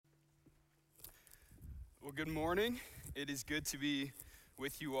Well, good morning. It is good to be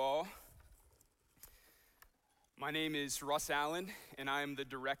with you all. My name is Russ Allen, and I am the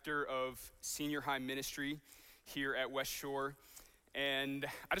director of senior high ministry here at West Shore. And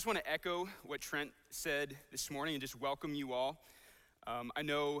I just want to echo what Trent said this morning and just welcome you all. I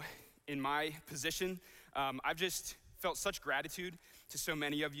know in my position, I've just felt such gratitude to so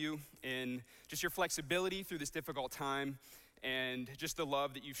many of you in just your flexibility through this difficult time and just the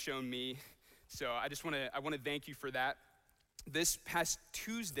love that you've shown me. So I want to thank you for that. This past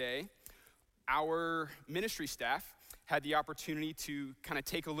Tuesday, our ministry staff had the opportunity to kind of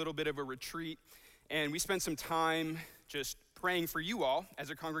take a little bit of a retreat, and we spent some time just praying for you all as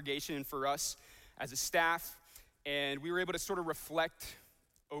a congregation and for us as a staff, and we were able to sort of reflect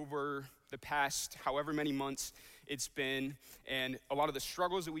over the past however many months it's been and a lot of the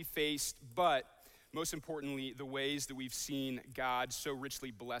struggles that we faced, but most importantly, the ways that we've seen God so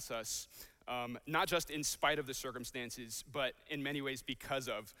richly bless us. Not just in spite of the circumstances, but in many ways because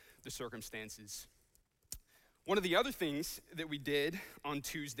of the circumstances. One of the other things that we did on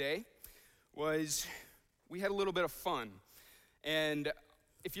Tuesday was we had a little bit of fun. And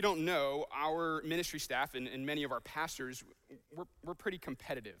if you don't know, our ministry staff and many of our pastors, we're pretty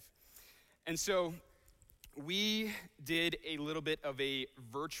competitive. And so we did a little bit of a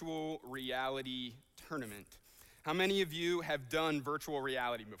virtual reality tournament. How many of you have done virtual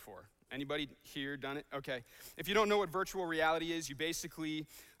reality before? Anybody here done it? Okay. If you don't know what virtual reality is, you basically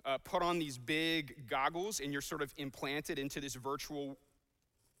put on these big goggles and you're sort of implanted into this virtual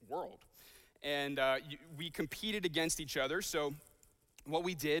world. And we competed against each other. So what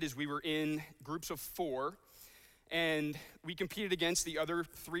we did is we were in groups of 4, and we competed against the other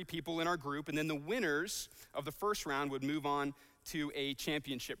 3 people in our group, and then the winners of the first round would move on to a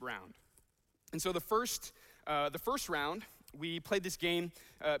championship round. And so the first round, we played this game.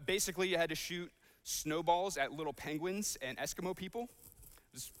 Basically, you had to shoot snowballs at little penguins and Eskimo people.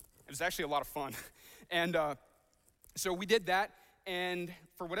 It was actually a lot of fun. And so we did that. And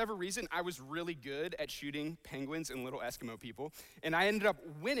for whatever reason, I was really good at shooting penguins and little Eskimo people. And I ended up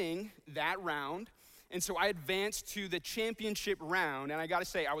winning that round. And so I advanced to the championship round. And I got to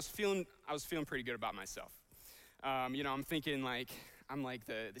say, I was feeling pretty good about myself. I'm thinking I'm like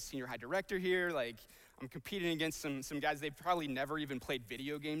the senior high director here. I'm competing against some guys, they've probably never even played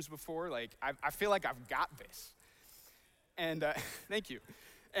video games before. I feel like I've got this. And thank you.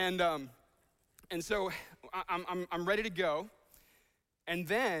 And so I'm ready to go. And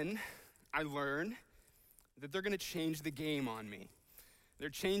then I learn that they're gonna change the game on me. They're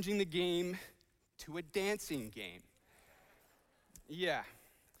changing the game to a dancing game. Yeah.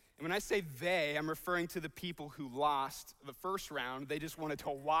 And when I say they, I'm referring to the people who lost the first round. They just wanted to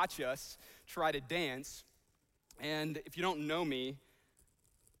watch us try to dance. And if you don't know me,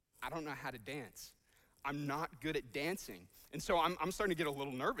 I don't know how to dance. I'm not good at dancing. And so I'm starting to get a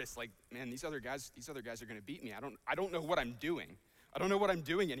little nervous. Man, these other guys are gonna beat me. I don't know what I'm doing. I don't know what I'm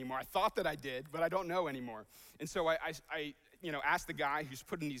doing anymore. I thought that I did, but I don't know anymore. And so I asked the guy who's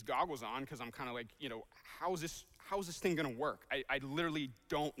putting these goggles on, because I'm kind of like, how's this thing gonna work? I literally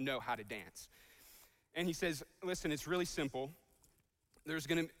don't know how to dance. And he says, listen, it's really simple.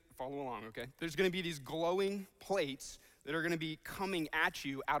 Follow along, okay? There's gonna be these glowing plates that are gonna be coming at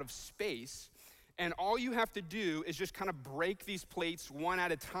you out of space. And all you have to do is just kind of break these plates one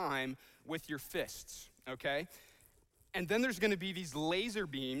at a time with your fists, okay? And then there's gonna be these laser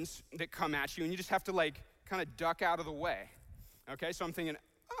beams that come at you, and you just have to kind of duck out of the way, okay? So I'm thinking,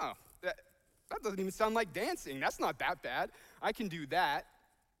 that doesn't even sound like dancing. That's not that bad. I can do that.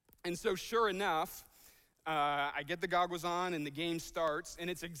 And so sure enough, I get the goggles on and the game starts, and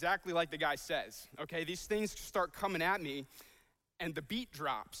it's exactly like the guy says, okay? These things start coming at me, and the beat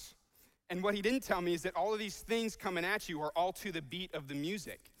drops. And what he didn't tell me is that all of these things coming at you are all to the beat of the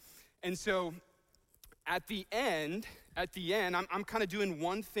music. And so at the end, I'm kind of doing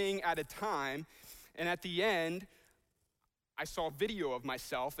one thing at a time, and at the end, I saw a video of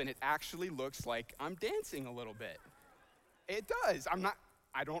myself, and it actually looks like I'm dancing a little bit. It does.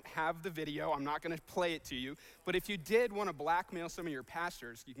 I don't have the video. I'm not going to play it to you. But if you did want to blackmail some of your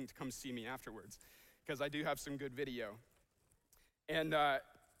pastors, you can come see me afterwards, because I do have some good video. And the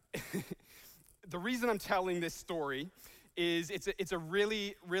reason I'm telling this story is it's a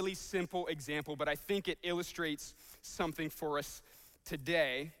really, really simple example, but I think it illustrates something for us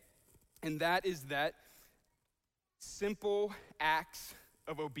today, and that is that simple acts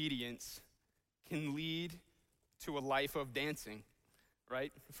of obedience can lead to a life of dancing,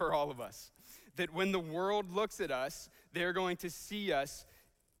 right? For all of us. That when the world looks at us, they're going to see us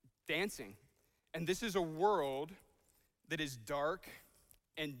dancing. And this is a world that is dark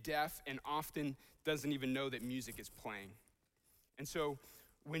and deaf and often doesn't even know that music is playing. And so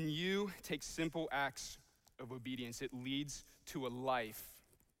when you take simple acts of obedience, it leads to a life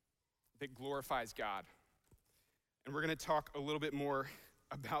that glorifies God. And we're going to talk a little bit more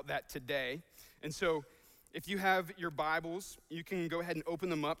about that today. And so if you have your Bibles, you can go ahead and open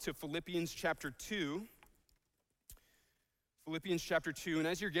them up to Philippians chapter 2. Philippians chapter 2. And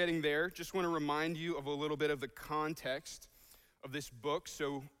as you're getting there, just want to remind you of a little bit of the context of this book.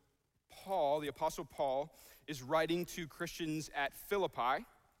 So Paul, the Apostle Paul, is writing to Christians at Philippi,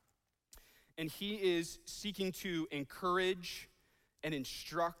 and he is seeking to encourage and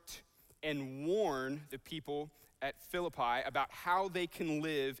instruct and warn the people at Philippi about how they can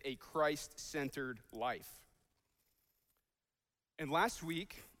live a Christ-centered life. And last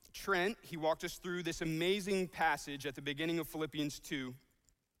week, Trent, he walked us through this amazing passage at the beginning of Philippians 2,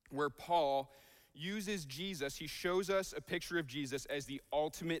 where Paul uses Jesus, he shows us a picture of Jesus as the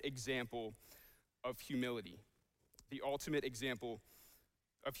ultimate example of humility. The ultimate example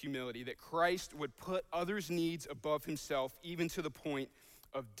of humility, that Christ would put others' needs above himself, even to the point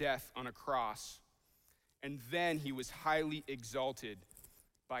of death on a cross. And then he was highly exalted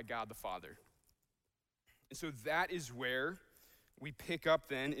by God the Father. And so that is where we pick up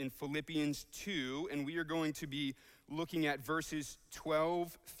then in Philippians 2, and we are going to be looking at verses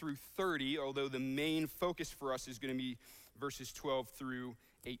 12 through 30, although the main focus for us is going to be verses 12 through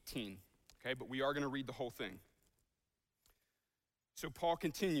 18. Okay, but we are going to read the whole thing. So Paul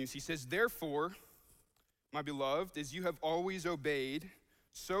continues. He says, "Therefore, my beloved, as you have always obeyed,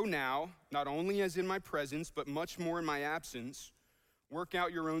 so now, not only as in my presence, but much more in my absence, work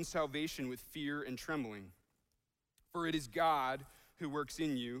out your own salvation with fear and trembling. For it is God who works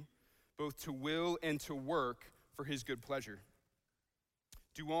in you, both to will and to work for his good pleasure.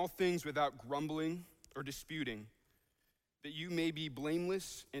 Do all things without grumbling or disputing, that you may be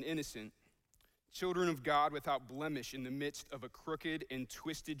blameless and innocent, children of God without blemish in the midst of a crooked and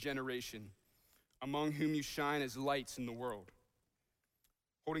twisted generation, among whom you shine as lights in the world,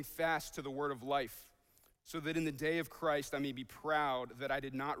 holding fast to the word of life, so that in the day of Christ I may be proud that I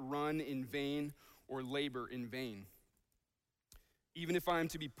did not run in vain or labor in vain. Even if I am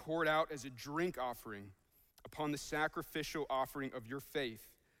to be poured out as a drink offering upon the sacrificial offering of your faith,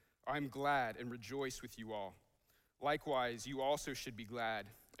 I am glad and rejoice with you all. Likewise, you also should be glad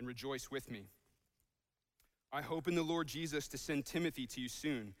and rejoice with me. I hope in the Lord Jesus to send Timothy to you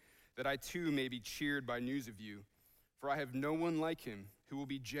soon, that I too may be cheered by news of you. For I have no one like him who will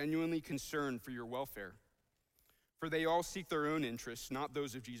be genuinely concerned for your welfare. For they all seek their own interests, not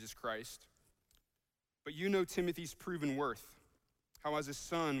those of Jesus Christ. But you know Timothy's proven worth, how as a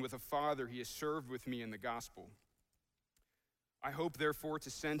son with a father he has served with me in the gospel. I hope, therefore,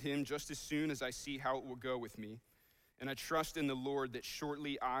 to send him just as soon as I see how it will go with me, and I trust in the Lord that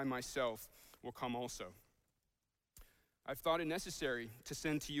shortly I myself will come also. I've thought it necessary to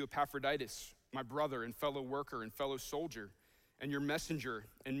send to you Epaphroditus, my brother and fellow worker and fellow soldier, and your messenger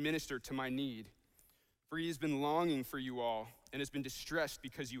and minister to my need. For he has been longing for you all and has been distressed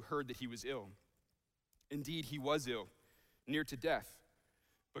because you heard that he was ill. Indeed, he was ill, near to death.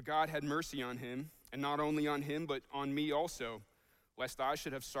 But God had mercy on him, and not only on him, but on me also, lest I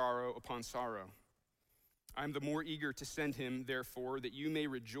should have sorrow upon sorrow. I am the more eager to send him, therefore, that you may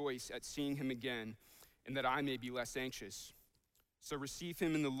rejoice at seeing him again, and that I may be less anxious. So receive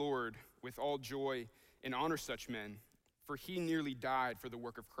him in the Lord with all joy and honor such men, for he nearly died for the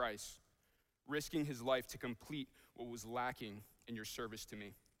work of Christ, risking his life to complete what was lacking in your service to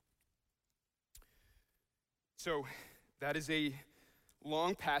me." So that is a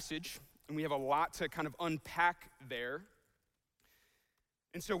long passage, and we have a lot to kind of unpack there.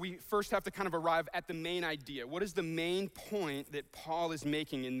 And so we first have to kind of arrive at the main idea. What is the main point that Paul is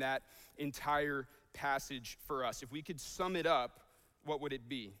making in that entire passage for us? If we could sum it up, what would it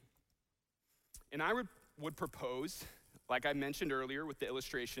be? And I would propose, like I mentioned earlier with the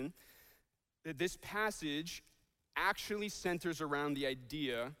illustration, that this passage actually centers around the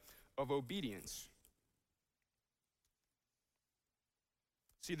idea of obedience.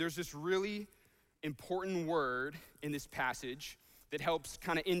 See, there's this really important word in this passage that helps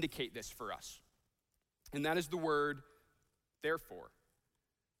kind of indicate this for us. And that is the word therefore.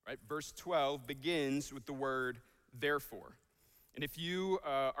 Right? Verse 12 begins with the word therefore. And if you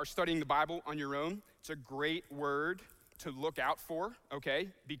are studying the Bible on your own, it's a great word to look out for,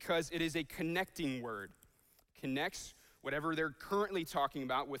 okay? Because it is a connecting word. Connects whatever they're currently talking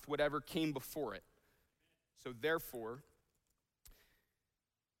about with whatever came before it. So therefore.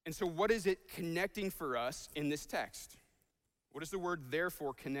 And so what is it connecting for us in this text? What is the word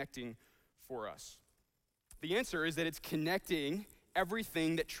therefore connecting for us? The answer is that it's connecting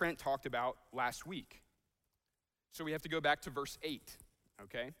everything that Trent talked about last week. So we have to go back to verse 8,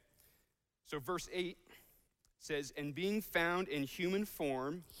 okay? So verse 8 says, "And being found in human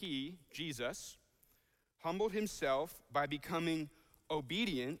form, he, Jesus, humbled himself by becoming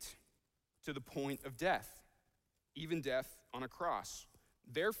obedient to the point of death, even death on a cross.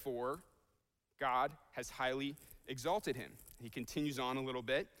 Therefore, God has highly exalted him." He continues on a little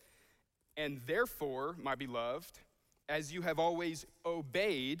bit. "And therefore, my beloved, as you have always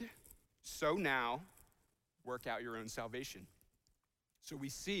obeyed, so now work out your own salvation." So we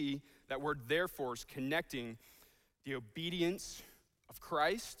see that word therefore is connecting the obedience of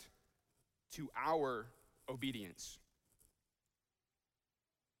Christ to our obedience.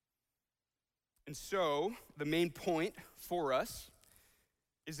 And so the main point for us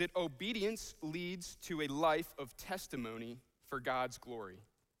is that obedience leads to a life of testimony for God's glory.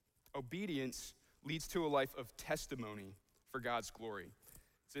 Obedience leads to a life of testimony for God's glory.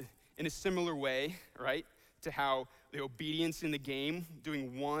 So in a similar way, right, to how the obedience in the game,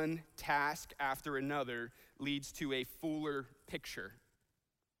 doing one task after another, leads to a fuller picture,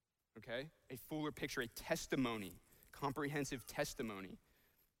 okay? A fuller picture, a testimony, comprehensive testimony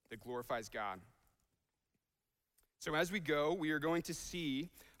that glorifies God. So as we go, we are going to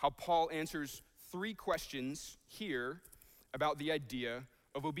see how Paul answers 3 questions here about the idea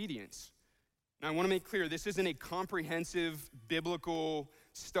of obedience. Now, I want to make clear, this isn't a comprehensive biblical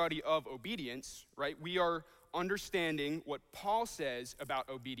study of obedience, right? We are understanding what Paul says about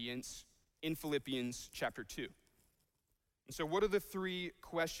obedience in Philippians chapter 2. And so what are the 3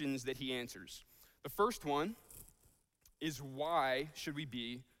 questions that he answers? The first one is, why should we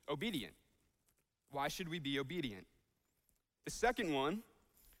be obedient? Why should we be obedient? The second one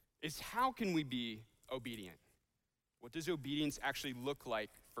is, how can we be obedient? What does obedience actually look like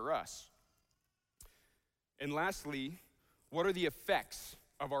for us? And lastly, what are the effects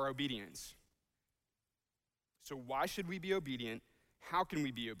of our obedience? So why should we be obedient? How can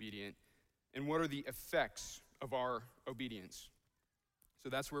we be obedient? And what are the effects of our obedience? So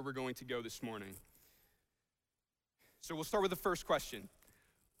that's where we're going to go this morning. So we'll start with the first question.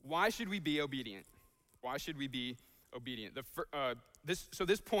 Why should we be obedient? Why should we be obedient?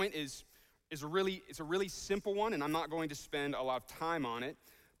 This point is a really simple one, and I'm not going to spend a lot of time on it,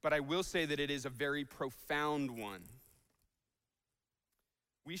 but I will say that it is a very profound one.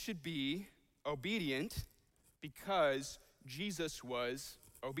 We should be obedient because Jesus was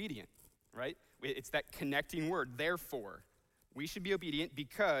obedient, right? It's that connecting word, therefore. We should be obedient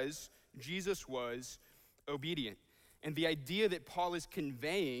because Jesus was obedient. And the idea that Paul is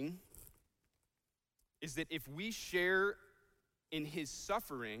conveying is that if we share in his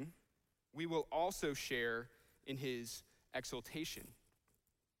suffering, we will also share in his exaltation.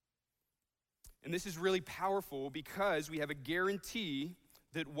 And this is really powerful because we have a guarantee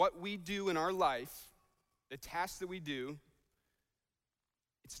that what we do in our life, the tasks that we do,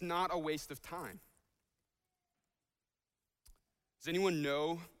 it's not a waste of time. Does anyone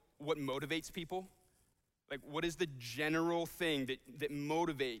know what motivates people? Like, what is the general thing that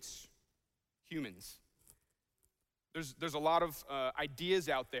motivates humans? There's a lot of ideas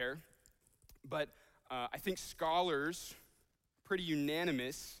out there, but I think scholars are pretty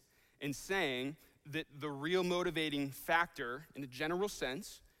unanimous in saying that the real motivating factor, in a general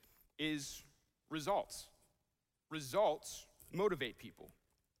sense, is results. Results motivate people.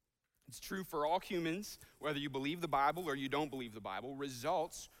 It's true for all humans, whether you believe the Bible or you don't believe the Bible.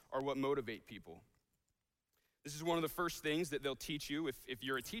 Results are what motivate people. This is one of the first things that they'll teach you if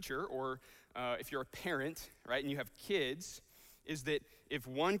you're a teacher or if you're a parent, right, and you have kids, is that if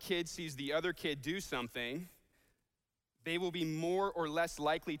one kid sees the other kid do something, they will be more or less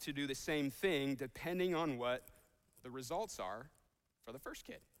likely to do the same thing depending on what the results are for the first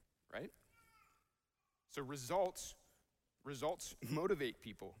kid, right? So results motivate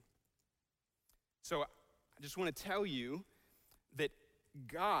people. So I just want to tell you that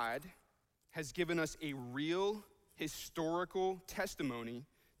God has given us a real historical testimony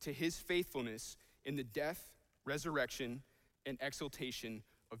to his faithfulness in the death, resurrection, and exaltation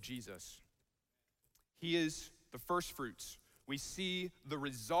of Jesus. He is the first fruits. We see the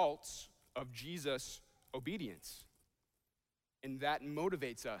results of Jesus' obedience, and that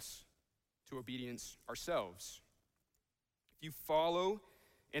motivates us to obedience ourselves. If you follow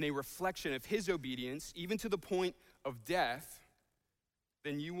in a reflection of his obedience, even to the point of death,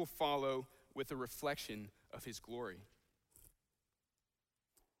 then you will follow with a reflection of his glory.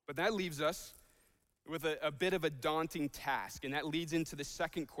 But that leaves us with a bit of a daunting task, and that leads into the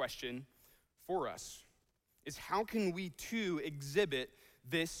second question for us, is how can we too exhibit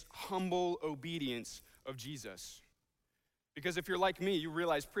this humble obedience of Jesus? Because if you're like me, you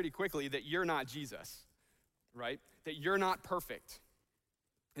realize pretty quickly that you're not Jesus, right? That you're not perfect.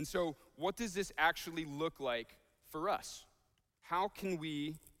 And so, what does this actually look like for us? How can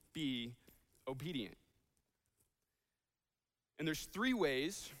we be obedient? And there's 3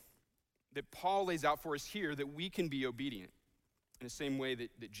 ways that Paul lays out for us here that we can be obedient in the same way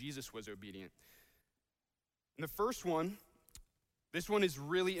that Jesus was obedient. And the first one, this one is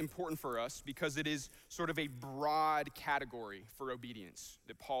really important for us because it is sort of a broad category for obedience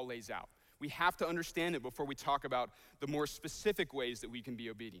that Paul lays out. We have to understand it before we talk about the more specific ways that we can be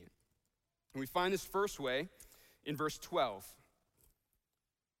obedient. And we find this first way in verse 12,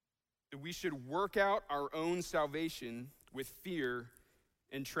 that we should work out our own salvation with fear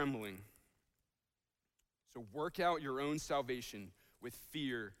and trembling. So work out your own salvation with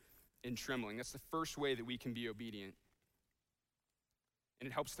fear and trembling. That's the first way that we can be obedient. And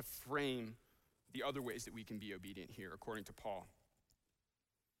it helps to frame the other ways that we can be obedient here, according to Paul.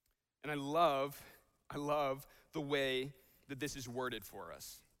 And I love the way that this is worded for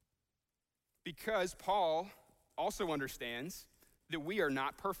us. Because Paul also understands that we are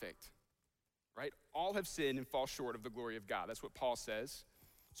not perfect, right? All have sinned and fall short of the glory of God. That's what Paul says.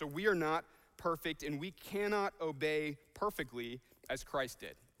 So we are not perfect, and we cannot obey perfectly as Christ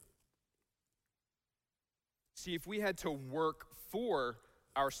did. See, if we had to work for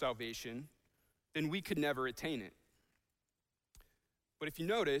our salvation, then we could never attain it. But if you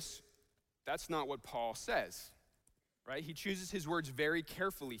notice, that's not what Paul says, right? He chooses his words very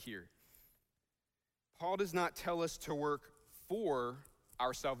carefully here. Paul does not tell us to work for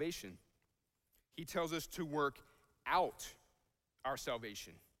our salvation. He tells us to work out our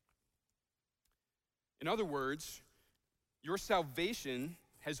salvation. In other words, your salvation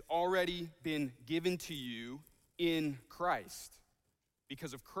has already been given to you in Christ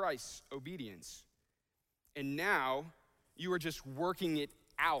because of Christ's obedience. And now you are just working it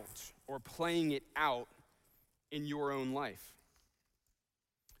out or playing it out in your own life.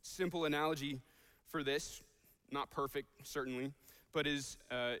 Simple analogy for this, not perfect certainly, but it's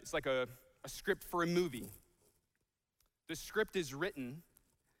like a script for a movie. The script is written.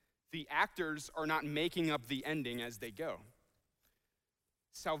 The actors are not making up the ending as they go.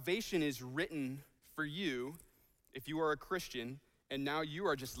 Salvation is written for you if you are a Christian, and now you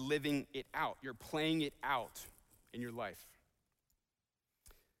are just living it out. You're playing it out in your life.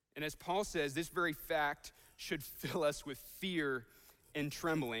 And as Paul says, this very fact should fill us with fear and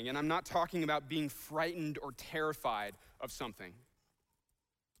trembling. And I'm not talking about being frightened or terrified of something.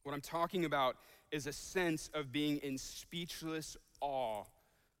 What I'm talking about is a sense of being in speechless awe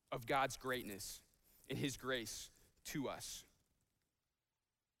of God's greatness and his grace to us.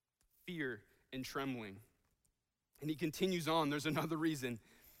 Fear and trembling. And he continues on. There's another reason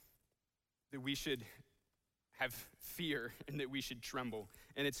that we should have fear and that we should tremble.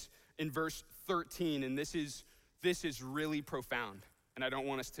 And it's in verse 13, and this is really profound, and I don't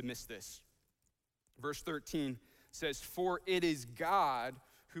want us to miss this. Verse 13 says, "For it is God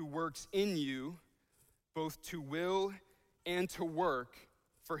who works in you both to will and to work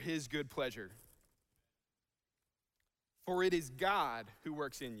for his good pleasure." For it is God who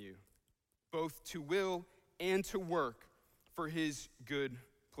works in you, both to will and to work for his good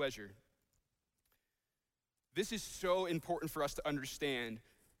pleasure. This is so important for us to understand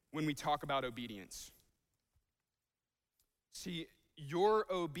when we talk about obedience. See,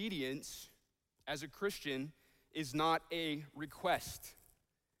 your obedience as a Christian is not a request.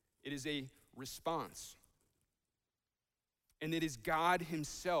 It is a response. And it is God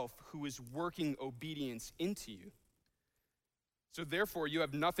himself who is working obedience into you. So therefore, you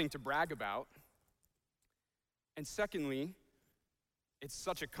have nothing to brag about. And secondly, it's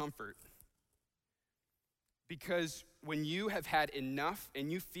such a comfort. Because when you have had enough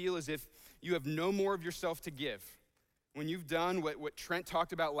and you feel as if you have no more of yourself to give, when you've done what Trent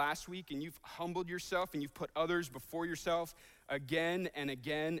talked about last week and you've humbled yourself and you've put others before yourself again and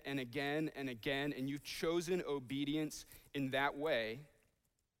again and again and again, and you've chosen obedience in that way,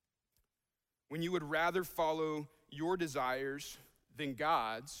 when you would rather follow your desires than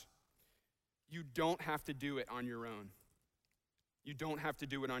God's, you don't have to do it on your own. You don't have to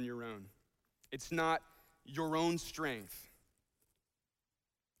do it on your own. It's not your own strength.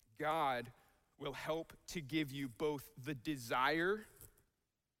 God will help to give you both the desire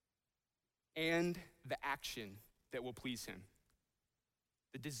and the action that will please him.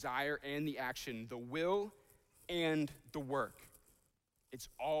 The desire and the action, the will and the work. It's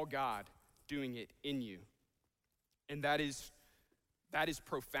all God doing it in you. And that is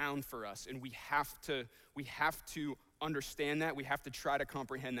profound for us, and we have to understand that. We have to try to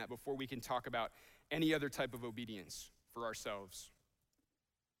comprehend that before we can talk about any other type of obedience for ourselves.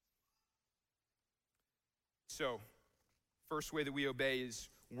 So, first way that we obey is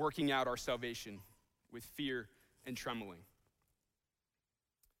working out our salvation with fear and trembling.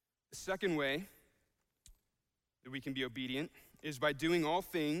 The second way that we can be obedient is by doing all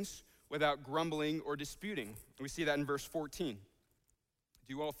things without grumbling or disputing. We see that in verse 14.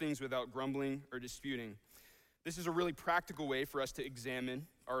 Do all things without grumbling or disputing. This is a really practical way for us to examine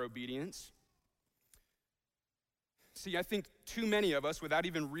our obedience. See, I think too many of us, without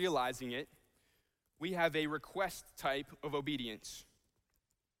even realizing it, we have a request type of obedience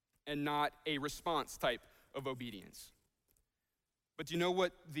and not a response type of obedience. But do you know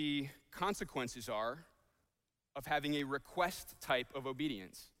what the consequences are of having a request type of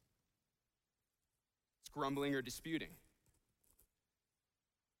obedience? It's grumbling or disputing.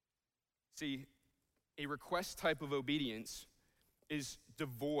 See, a request type of obedience is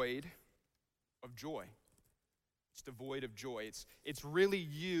devoid of joy. It's devoid of joy. It's really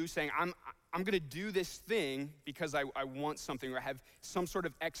you saying, I'm going to do this thing because I want something, or I have some sort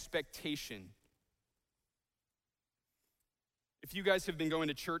of expectation. If you guys have been going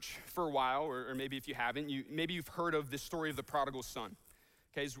to church for a while, or maybe if you haven't, maybe you've heard of the story of the prodigal son.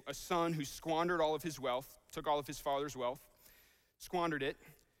 Okay, a son who squandered all of his wealth, took all of his father's wealth, squandered it,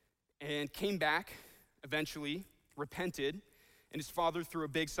 and came back, eventually repented, and his father threw a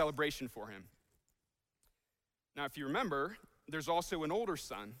big celebration for him. Now, if you remember, there's also an older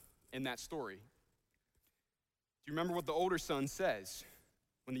son in that story. Do you remember what the older son says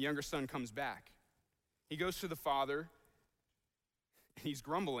when the younger son comes back? He goes to the father, and he's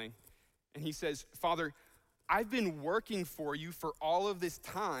grumbling, and he says, "Father, I've been working for you for all of this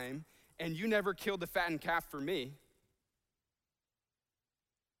time, and you never killed the fattened calf for me."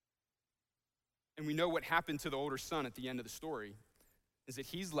 And we know what happened to the older son at the end of the story is that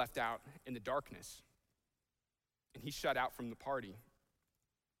he's left out in the darkness, and he's shut out from the party.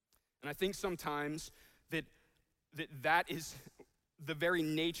 And I think sometimes that is the very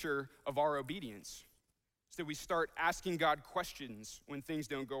nature of our obedience. So that we start asking God questions when things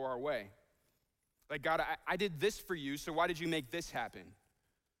don't go our way. Like, God, I did this for you, so why did you make this happen?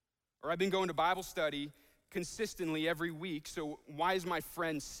 Or I've been going to Bible study consistently every week, so why is my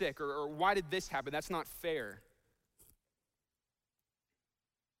friend sick? Or why did this happen? That's not fair.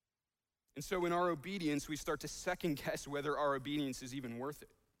 And so in our obedience, we start to second guess whether our obedience is even worth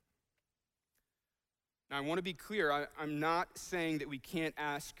it. Now, I want to be clear. I'm not saying that we can't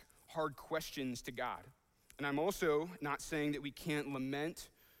ask hard questions to God. And I'm also not saying that we can't lament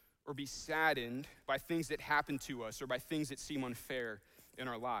or be saddened by things that happen to us or by things that seem unfair in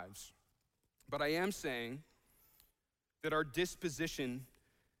our lives. But I am saying that our disposition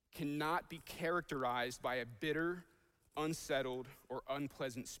cannot be characterized by a bitter, unsettled, or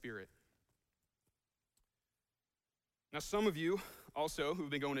unpleasant spirit. Now, some of you also who've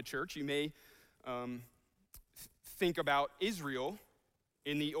been going to church, you may think about Israel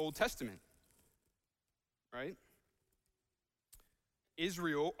in the Old Testament, right?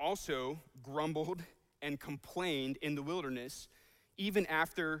 Israel also grumbled and complained in the wilderness even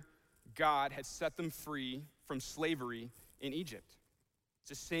after God had set them free from slavery in Egypt. It's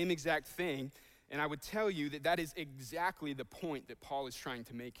the same exact thing, and I would tell you that is exactly the point that Paul is trying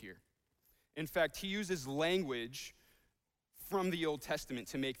to make here. In fact, he uses language from the Old Testament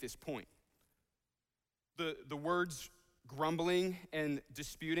to make this point. The words grumbling and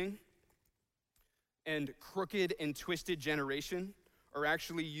disputing and crooked and twisted generation are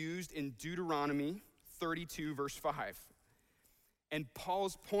actually used in Deuteronomy 32, verse 5. And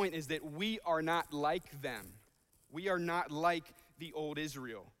Paul's point is that we are not like them. We are not like the old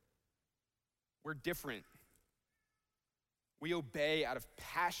Israel. We're different. We obey out of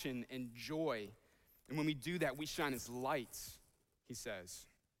passion and joy. And when we do that, we shine as lights, he says.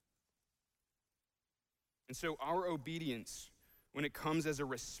 And so our obedience, when it comes as a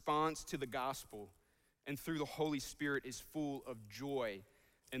response to the gospel and through the Holy Spirit, is full of joy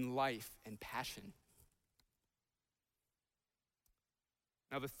and life and passion.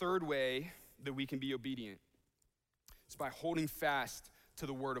 Now, the third way that we can be obedient is by holding fast to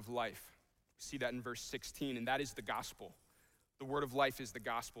the word of life. We see that in verse 16, and that is the gospel. The word of life is the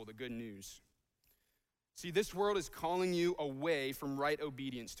gospel, the good news. See, this world is calling you away from right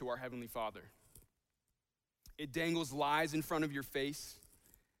obedience to our Heavenly Father. It dangles lies in front of your face,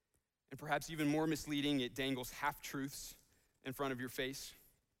 and perhaps even more misleading, it dangles half-truths in front of your face.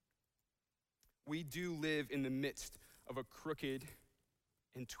 We do live in the midst of a crooked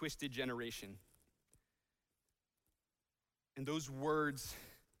and twisted generation. And those words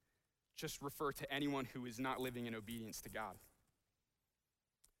just refer to anyone who is not living in obedience to God.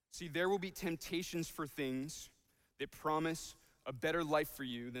 See, there will be temptations for things that promise a better life for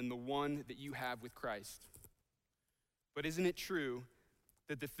you than the one that you have with Christ. But isn't it true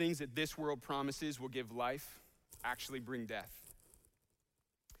that the things that this world promises will give life actually bring death?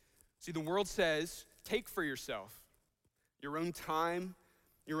 See, the world says, take for yourself your own time,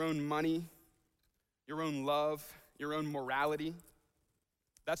 your own money, your own love, your own morality.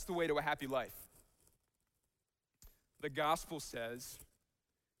 That's the way to a happy life. The gospel says,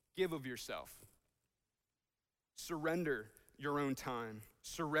 give of yourself. Surrender your own time.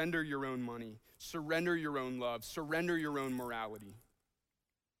 Surrender your own money. Surrender your own love. Surrender your own morality.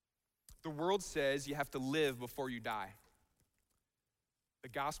 The world says you have to live before you die. The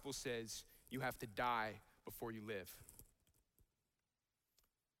gospel says you have to die before you live.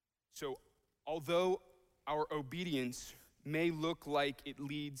 So, although our obedience may look like it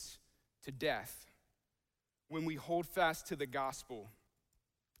leads to death, when we hold fast to the gospel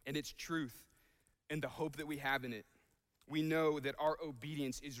and its truth and the hope that we have in it, we know that our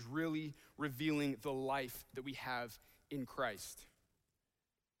obedience is really revealing the life that we have in Christ.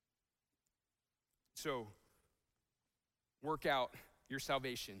 So, work out your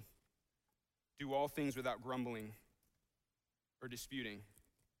salvation. Do all things without grumbling or disputing,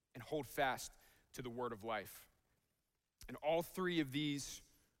 and hold fast to the word of life. And all three of these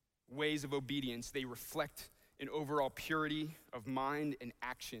ways of obedience, they reflect an overall purity of mind and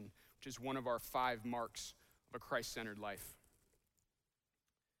action, which is one of our 5 marks of a Christ-centered life.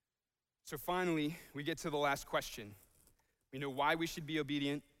 So finally, we get to the last question. We know why we should be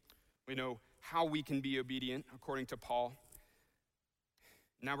obedient. We know how we can be obedient, according to Paul.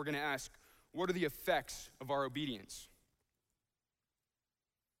 Now we're going to ask, what are the effects of our obedience?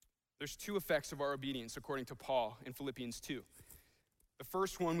 There's 2 effects of our obedience, according to Paul in Philippians 2. The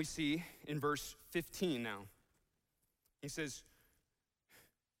first one we see in verse 15 now. He says,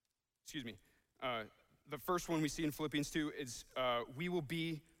 the first one we see in Philippians 2 is, we will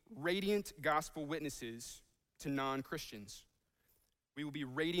be radiant gospel witnesses to non-Christians. We will be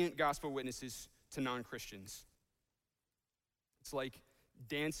radiant gospel witnesses to non-Christians. It's like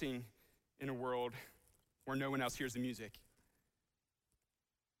dancing in a world where no one else hears the music.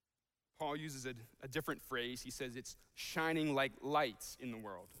 Paul uses a different phrase. He says it's shining like lights in the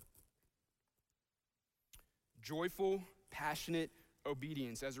world. Joyful, passionate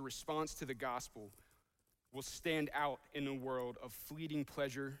obedience as a response to the gospel will stand out in a world of fleeting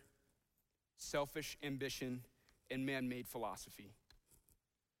pleasure, selfish ambition, and man-made philosophy.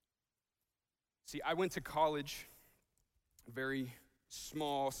 See, I went to college, a very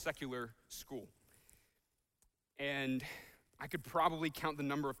small secular school, and I could probably count the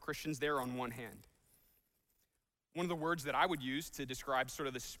number of Christians there on one hand. One of the words that I would use to describe sort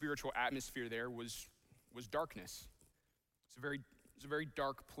of the spiritual atmosphere there was darkness. It's a very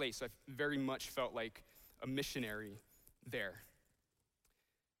dark place. I very much felt like a missionary there.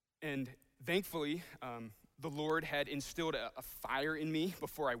 And thankfully, the Lord had instilled a fire in me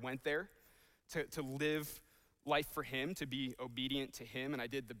before I went there to live life for him, to be obedient to him, and I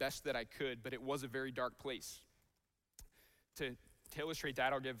did the best that I could, but it was a very dark place. To illustrate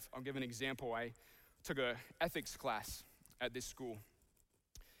that, I'll give an example. I took an ethics class at this school,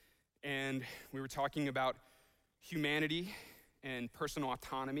 and we were talking about humanity and personal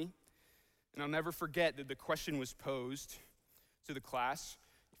autonomy. And I'll never forget that the question was posed to the class: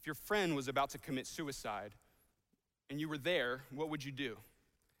 if your friend was about to commit suicide and you were there, what would you do?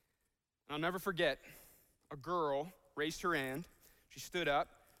 And I'll never forget, a girl raised her hand. She stood up.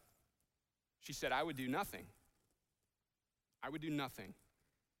 She said, I would do nothing. I would do nothing.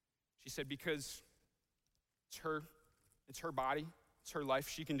 She said, because it's her body, it's her life.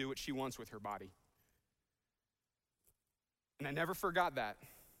 She can do what she wants with her body. And I never forgot that.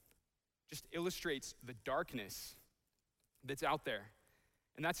 Just illustrates the darkness that's out there.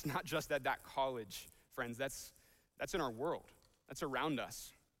 And that's not just at that college, friends. That's in our world. That's around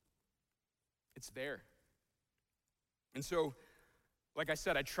us. It's there. And so, like I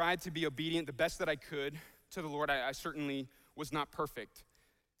said, I tried to be obedient the best that I could to the Lord. I certainly was not perfect.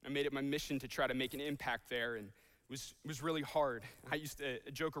 I made it my mission to try to make an impact there, and it was really hard. I used to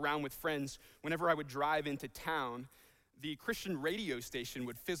joke around with friends. Whenever I would drive into town, the Christian radio station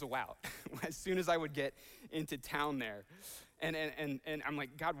would fizzle out as soon as I would get into town there. And I'm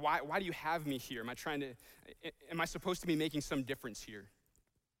like, God, why do you have me here? Am I supposed to be making some difference here?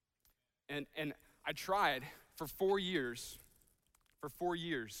 And I tried for 4 years,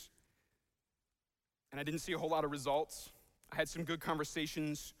 and I didn't see a whole lot of results. I had some good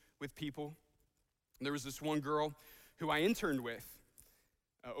conversations with people. There was this one girl who I interned with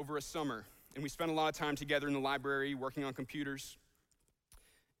over a summer, and we spent a lot of time together in the library working on computers.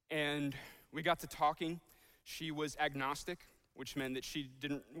 And we got to talking. She was agnostic, which meant that she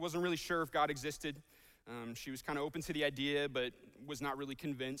wasn't really sure if God existed. She was kind of open to the idea, but was not really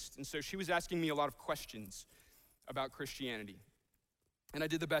convinced. And so she was asking me a lot of questions about Christianity. And I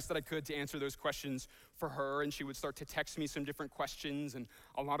did the best that I could to answer those questions for her, and she would start to text me some different questions, and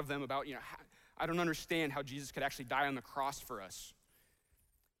a lot of them about, I don't understand how Jesus could actually die on the cross for us.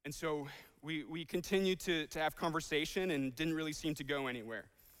 And so we continued to have conversation and didn't really seem to go anywhere.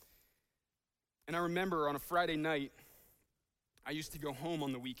 And I remember on a Friday night, I used to go home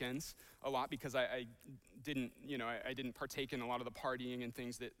on the weekends a lot because I didn't partake in a lot of the partying and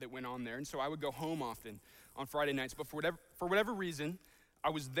things that went on there. And so I would go home often on Friday nights. But for whatever reason, I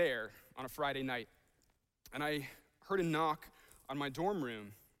was there on a Friday night. And I heard a knock on my dorm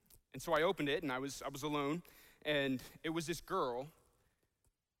room. And so I opened it, and I was alone. And it was this girl,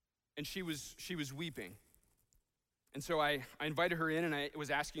 and she was weeping. And so I invited her in, and I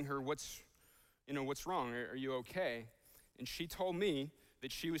was asking her, what's wrong? Are you okay? And she told me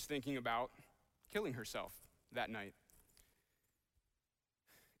that she was thinking about killing herself that night.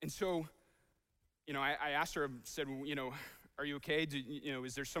 And so, I asked her, I said, are you okay?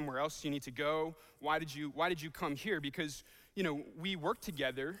 Is there somewhere else you need to go? Why did you come here? Because, we worked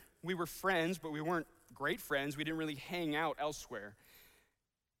together. We were friends, but we weren't great friends. We didn't really hang out elsewhere.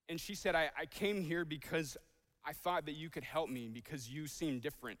 And she said, I came here because I thought that you could help me because you seem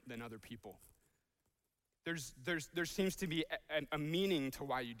different than other people. There seems to be a meaning to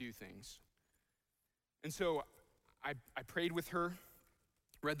why you do things. And so I prayed with her,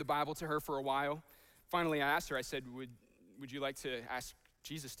 read the Bible to her for a while. Finally, I asked her, I said, would you like to ask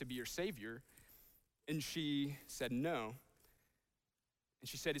Jesus to be your Savior? And she said no. And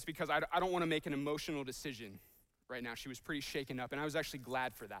she said, it's because I don't want to make an emotional decision right now. She was pretty shaken up, and I was actually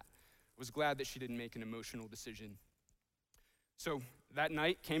glad for that. I was glad that she didn't make an emotional decision. So that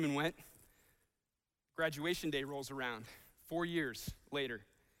night came and went. Graduation day rolls around, 4 years later.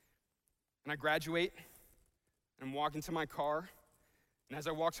 And I graduate, and I'm walking to my car. And as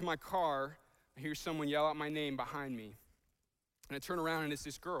I walk to my car, I hear someone yell out my name behind me. And I turn around, and it's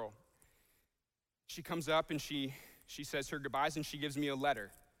this girl. She comes up, and she says her goodbyes, and she gives me a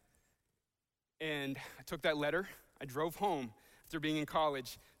letter. And I took that letter. I drove home after being in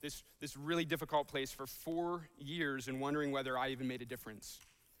college, this really difficult place for 4 years and wondering whether I even made a difference.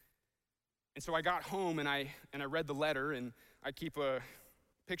 And so I got home, and I read the letter, and I keep a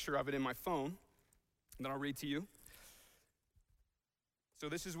picture of it in my phone that I'll read to you. So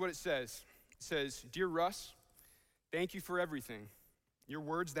this is what it says. It says, "Dear Russ, thank you for everything. Your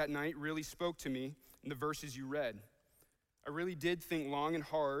words that night really spoke to me in the verses you read. I really did think long and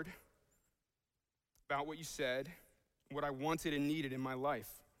hard about what you said, what I wanted and needed in my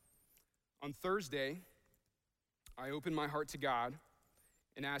life. On Thursday, I opened my heart to God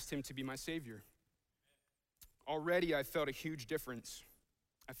and asked him to be my Savior. Already I felt a huge difference.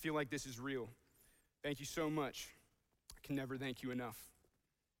 I feel like this is real. Thank you so much. I can never thank you enough."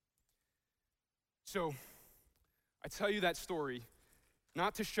 So I tell you that story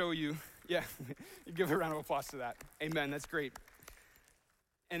not to show you, you give a round of applause to that. Amen, that's great.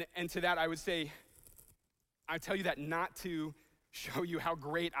 And to that I would say, I tell you that not to show you how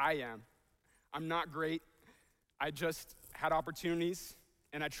great I am. I'm not great. I just had opportunities,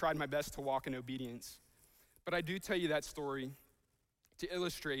 and I tried my best to walk in obedience. But I do tell you that story to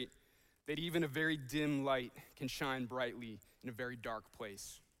illustrate that even a very dim light can shine brightly in a very dark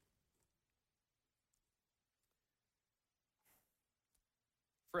place.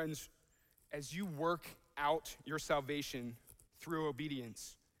 Friends, as you work out your salvation through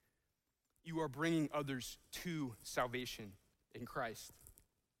obedience, you are bringing others to salvation in Christ.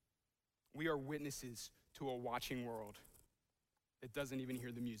 We are witnesses to a watching world that doesn't even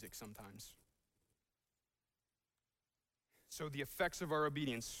hear the music sometimes. So the effects of our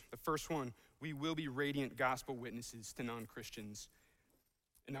obedience, the first one, we will be radiant gospel witnesses to non-Christians.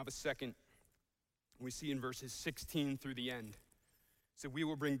 And now the second, we see in verses 16 through the end. So we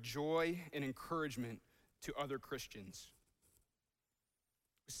will bring joy and encouragement to other Christians.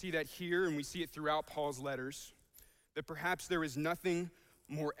 We see that here, and we see it throughout Paul's letters, that perhaps there is nothing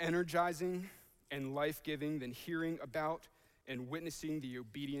more energizing and life-giving than hearing about and witnessing the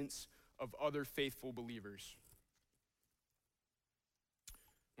obedience of other faithful believers.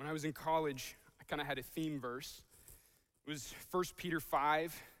 When I was in college, I kind of had a theme verse. It was 1 Peter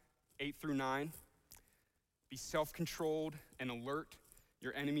 5, 8 through 9. Be self-controlled and alert.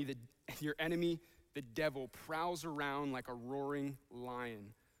 Your enemy, the devil, prowls around like a roaring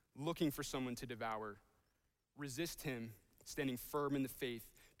lion, looking for someone to devour. Resist him, standing firm in the faith,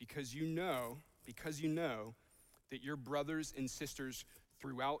 because you know that your brothers and sisters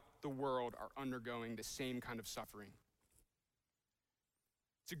throughout the world are undergoing the same kind of suffering.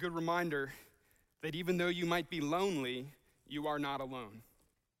 It's a good reminder that even though you might be lonely, you are not alone.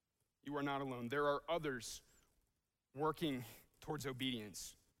 You are not alone. There are others working towards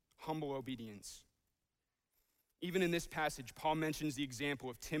obedience, humble obedience. Even in this passage, Paul mentions the example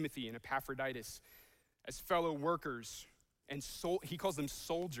of Timothy and Epaphroditus as fellow workers, and he calls them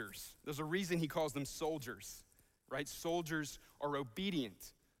soldiers. There's a reason he calls them soldiers, right? Soldiers are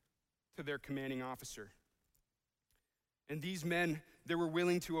obedient to their commanding officer. And these men, they were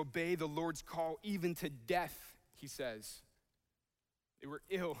willing to obey the Lord's call even to death, he says. They were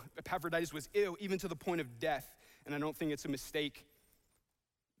ill. Epaphroditus was ill even to the point of death. And I don't think it's a mistake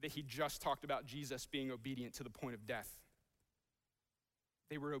that he just talked about Jesus being obedient to the point of death.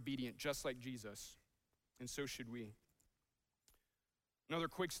 They were obedient just like Jesus, and so should we. Another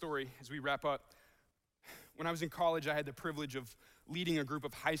quick story as we wrap up. When I was in college, I had the privilege of leading a group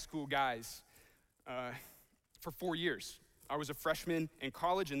of high school guys for 4 years. I was a freshman in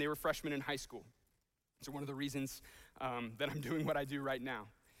college, and they were freshmen in high school. So one of the reasons that I'm doing what I do right now.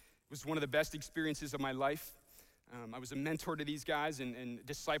 It was one of the best experiences of my life. I was a mentor to these guys and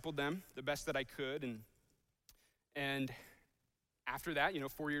discipled them the best that I could. And after that,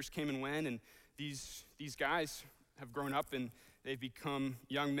 4 years came and went, and these guys have grown up and they've become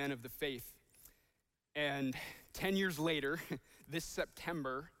young men of the faith. And 10 years later, this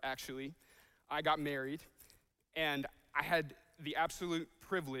September, actually, I got married, and I had the absolute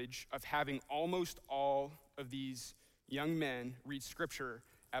privilege of having almost all of these young men read scripture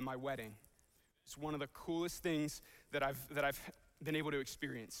at my wedding. It's one of the coolest things that I've been able to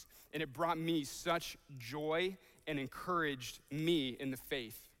experience. And it brought me such joy and encouraged me in the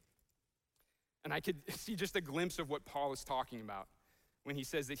faith. And I could see just a glimpse of what Paul is talking about when he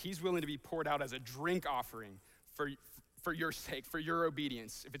says that he's willing to be poured out as a drink offering for your sake, for your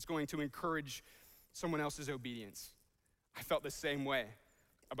obedience, if it's going to encourage someone else's obedience. I felt the same way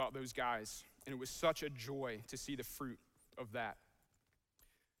about those guys, and it was such a joy to see the fruit of that.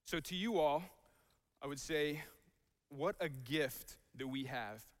 So to you all, I would say, what a gift that we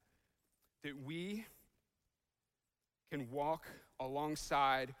have, that we can walk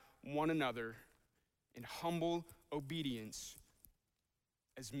alongside one another in humble obedience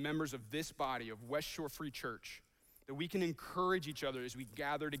as members of this body of West Shore Free Church, that we can encourage each other as we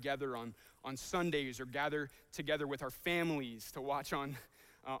gather together on Sundays or gather together with our families to watch on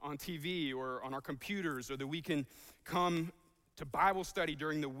TV or on our computers, or that we can come to Bible study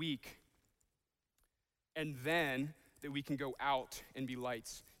during the week, and then that we can go out and be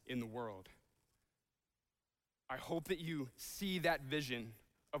lights in the world. I hope that you see that vision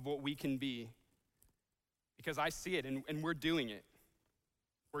of what we can be, because I see it, and we're doing it.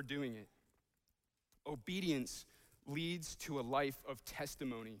 We're doing it. Obedience leads to a life of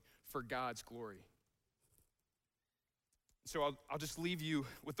testimony for God's glory. So I'll just leave you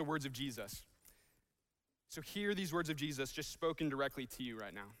with the words of Jesus. So hear these words of Jesus just spoken directly to you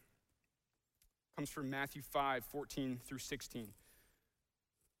right now. It comes from Matthew 5:14 through 16.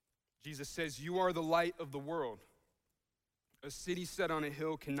 Jesus says, "You are the light of the world. A city set on a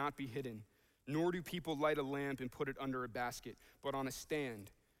hill cannot be hidden, nor do people light a lamp and put it under a basket, but on a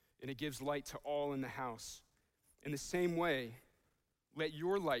stand, and it gives light to all in the house. In the same way, let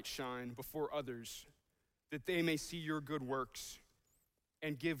your light shine before others, that they may see your good works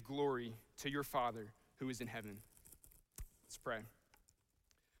and give glory to your Father who is in heaven." Let's pray.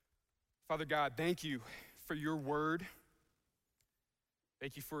 Father God, thank you for your word.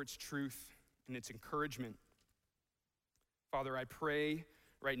 Thank you for its truth and its encouragement. Father, I pray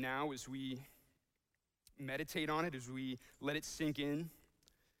right now as we meditate on it, as we let it sink in,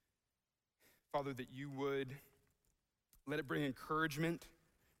 Father, that you would let it bring encouragement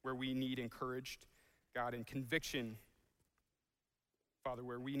where we need encouraged, God, and conviction, Father,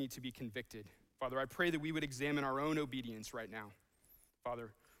 where we need to be convicted. Father, I pray that we would examine our own obedience right now.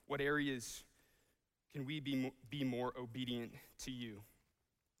 Father, what areas can we be more obedient to you?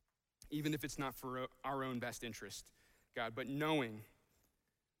 Even if it's not for our own best interest, God, but knowing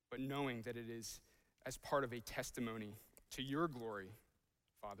that it is as part of a testimony to your glory,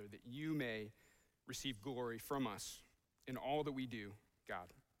 Father, that you may receive glory from us in all that we do,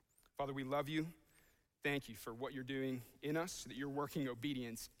 God. Father, we love you. Thank you for what you're doing in us, that you're working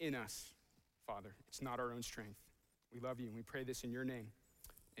obedience in us, Father. It's not our own strength. We love you, and we pray this in your name.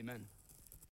 Amen.